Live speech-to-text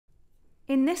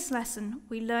In this lesson,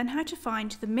 we learn how to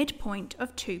find the midpoint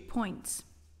of 2 points.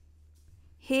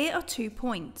 Here are 2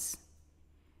 points.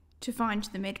 To find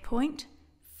the midpoint,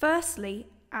 firstly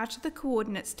add the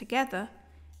coordinates together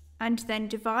and then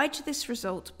divide this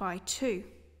result by 2.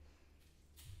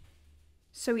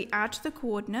 So we add the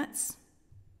coordinates.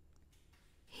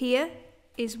 Here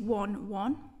is 1,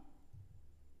 1.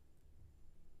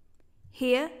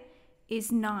 Here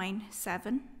is 9,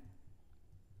 7.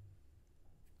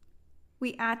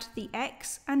 We add the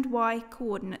x and y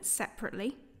coordinates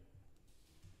separately.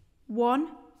 1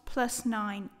 plus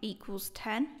 9 equals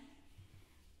 10,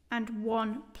 and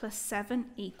 1 plus 7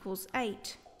 equals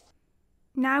 8.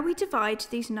 Now we divide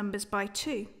these numbers by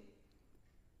 2.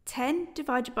 10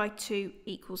 divided by 2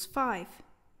 equals 5.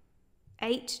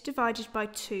 8 divided by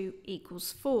 2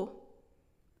 equals 4.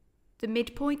 The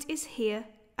midpoint is here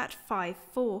at 5,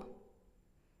 4.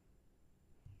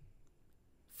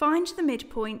 Find the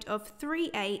midpoint of 3,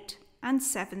 8 and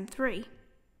 7, 3.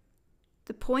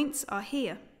 The points are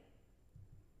here.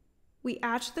 We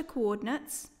add the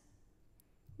coordinates.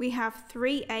 We have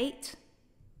 3, 8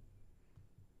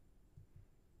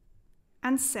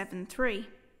 and 7, 3.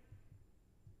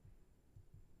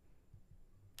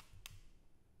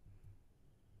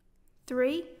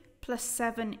 Three plus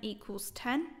 7 equals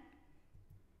 10,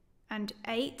 and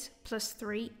 8 plus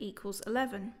 3 equals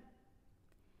 11.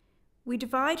 We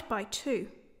divide by 2.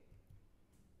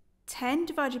 10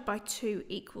 divided by 2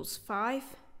 equals 5,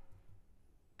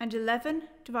 and 11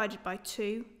 divided by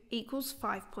 2 equals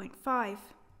 5.5.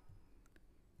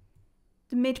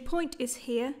 The midpoint is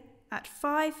here at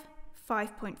 5,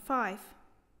 5.5.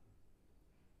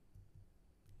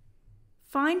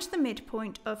 Find the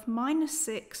midpoint of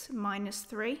 -6,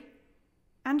 -3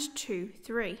 and 2,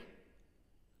 3.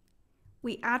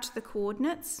 We add the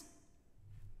coordinates.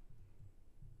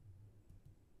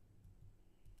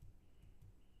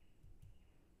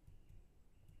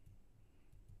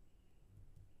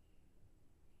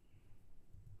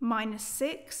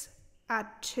 -6 add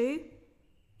 2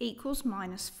 equals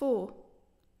 -4.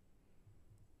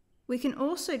 We can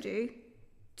also do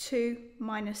 2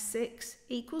 minus 6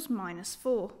 equals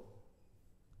 -4.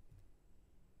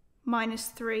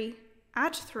 -3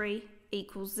 add 3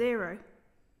 equals 0.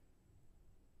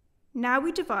 Now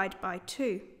we divide by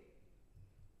 2.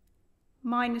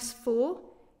 -4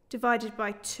 divided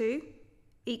by 2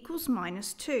 equals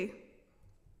 -2.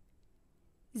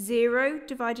 0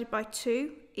 divided by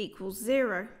 2 equals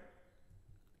 0.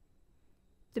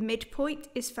 The midpoint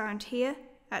is found here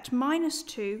at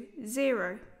 -2,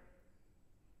 0.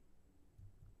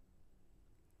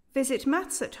 Visit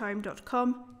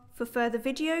mathsathome.com for further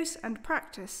videos and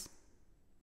practice.